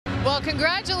Well,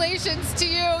 congratulations to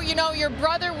you. You know, your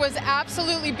brother was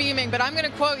absolutely beaming, but I'm going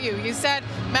to quote you. You said,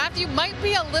 Matthew might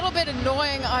be a little bit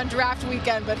annoying on draft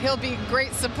weekend, but he'll be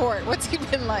great support. What's he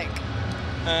been like?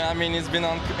 I mean, he's been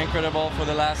incredible for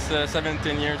the last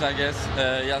 17 years, I guess.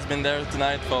 He has been there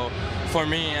tonight for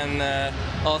me and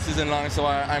all season long, so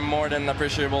I'm more than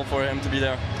appreciable for him to be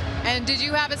there. And did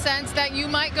you have a sense that you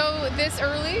might go this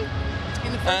early?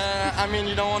 I mean,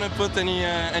 you don't want to put any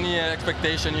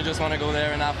expectation. You just want to go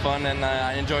there and have fun, and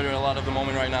I enjoy a lot of the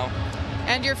moment right now.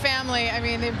 And your family, I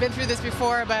mean, they've been through this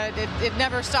before, but it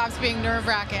never stops being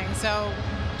nerve-wracking. So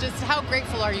just how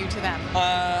grateful are you to them?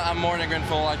 I'm more than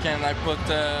grateful. I put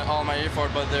all my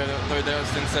effort, but they're there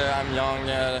since I'm young.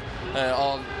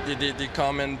 They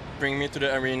come and bring me to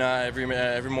the arena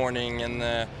every morning,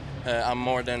 and I'm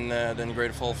more than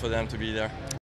grateful for them to be there.